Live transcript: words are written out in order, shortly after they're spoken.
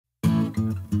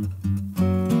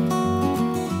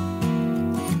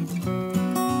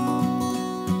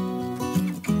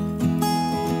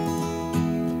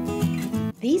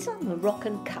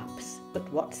Moroccan cups, but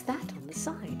what's that on the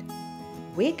side?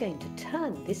 We're going to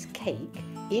turn this cake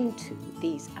into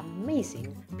these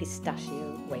amazing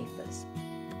pistachio wafers.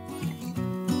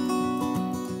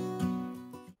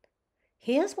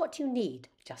 Here's what you need,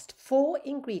 just 4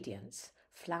 ingredients: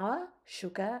 flour,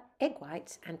 sugar, egg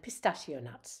whites and pistachio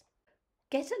nuts.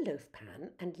 Get a loaf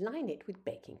pan and line it with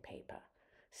baking paper.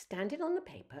 Stand it on the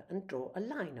paper and draw a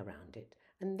line around it,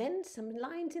 and then some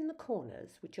lines in the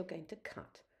corners which you're going to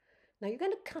cut. Now you're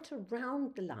going to cut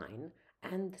around the line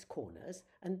and the corners,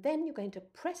 and then you're going to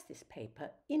press this paper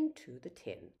into the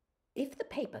tin. If the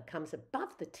paper comes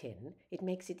above the tin, it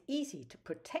makes it easy to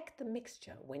protect the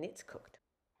mixture when it's cooked.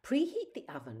 Preheat the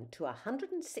oven to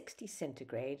 160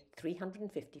 centigrade,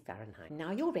 350 Fahrenheit. Now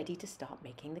you're ready to start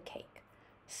making the cake.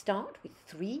 Start with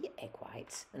 3 egg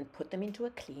whites and put them into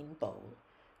a clean bowl.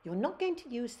 You're not going to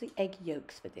use the egg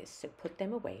yolks for this, so put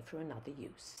them away for another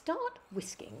use. Start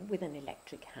whisking with an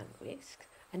electric hand whisk,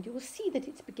 and you will see that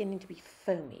it's beginning to be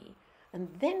foamy. And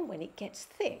then when it gets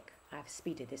thick, I've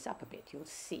speeded this up a bit, you'll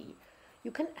see, you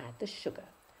can add the sugar.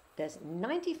 There's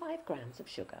 95 grams of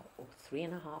sugar, or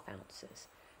 3.5 ounces.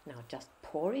 Now just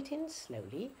pour it in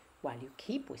slowly while you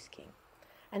keep whisking.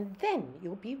 And then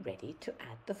you'll be ready to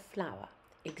add the flour.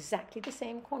 Exactly the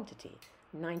same quantity,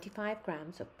 95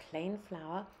 grams of plain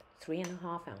flour,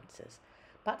 3.5 ounces.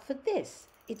 But for this,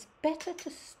 it's better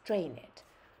to strain it.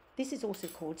 This is also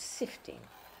called sifting.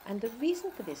 And the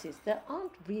reason for this is there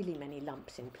aren't really many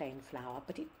lumps in plain flour,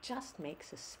 but it just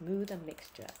makes a smoother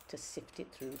mixture to sift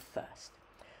it through first.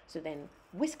 So then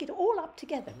whisk it all up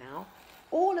together now,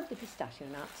 all of the pistachio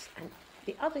nuts and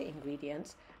the other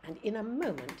ingredients, and in a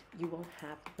moment you will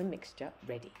have the mixture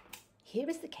ready. Here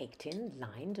is the cake tin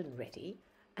lined and ready,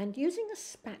 and using a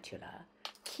spatula,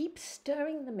 keep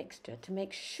stirring the mixture to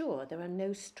make sure there are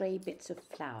no stray bits of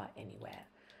flour anywhere.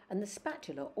 And the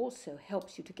spatula also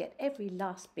helps you to get every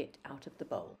last bit out of the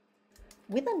bowl.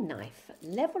 With a knife,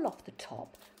 level off the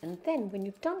top, and then when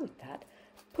you've done with that,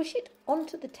 push it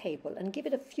onto the table and give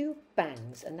it a few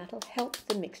bangs, and that'll help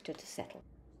the mixture to settle.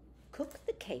 Cook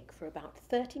the cake for about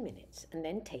 30 minutes and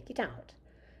then take it out.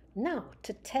 Now,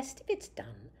 to test if it's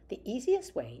done, the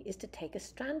easiest way is to take a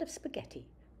strand of spaghetti,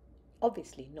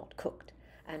 obviously not cooked,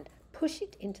 and push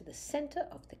it into the center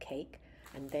of the cake,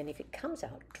 and then if it comes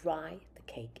out dry, the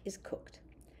cake is cooked.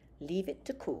 Leave it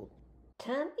to cool.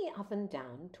 Turn the oven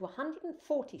down to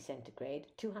 140 centigrade,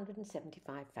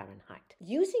 275 Fahrenheit.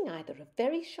 Using either a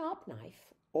very sharp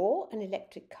knife or an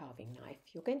electric carving knife,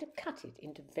 you're going to cut it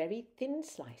into very thin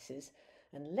slices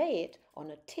and lay it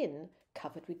on a tin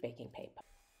covered with baking paper.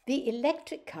 The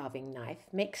electric carving knife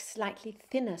makes slightly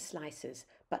thinner slices,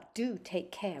 but do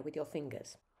take care with your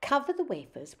fingers. Cover the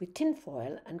wafers with tin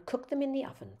foil and cook them in the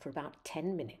oven for about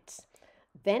 10 minutes.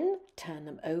 Then turn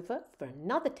them over for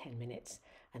another 10 minutes,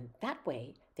 and that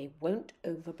way they won't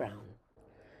overbrown.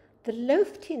 The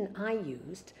loaf tin I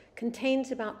used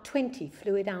contains about 20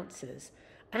 fluid ounces,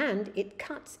 and it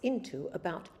cuts into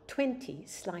about 20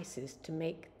 slices to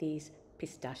make these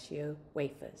pistachio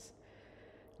wafers.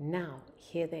 Now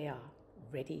here they are,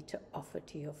 ready to offer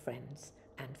to your friends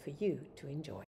and for you to enjoy.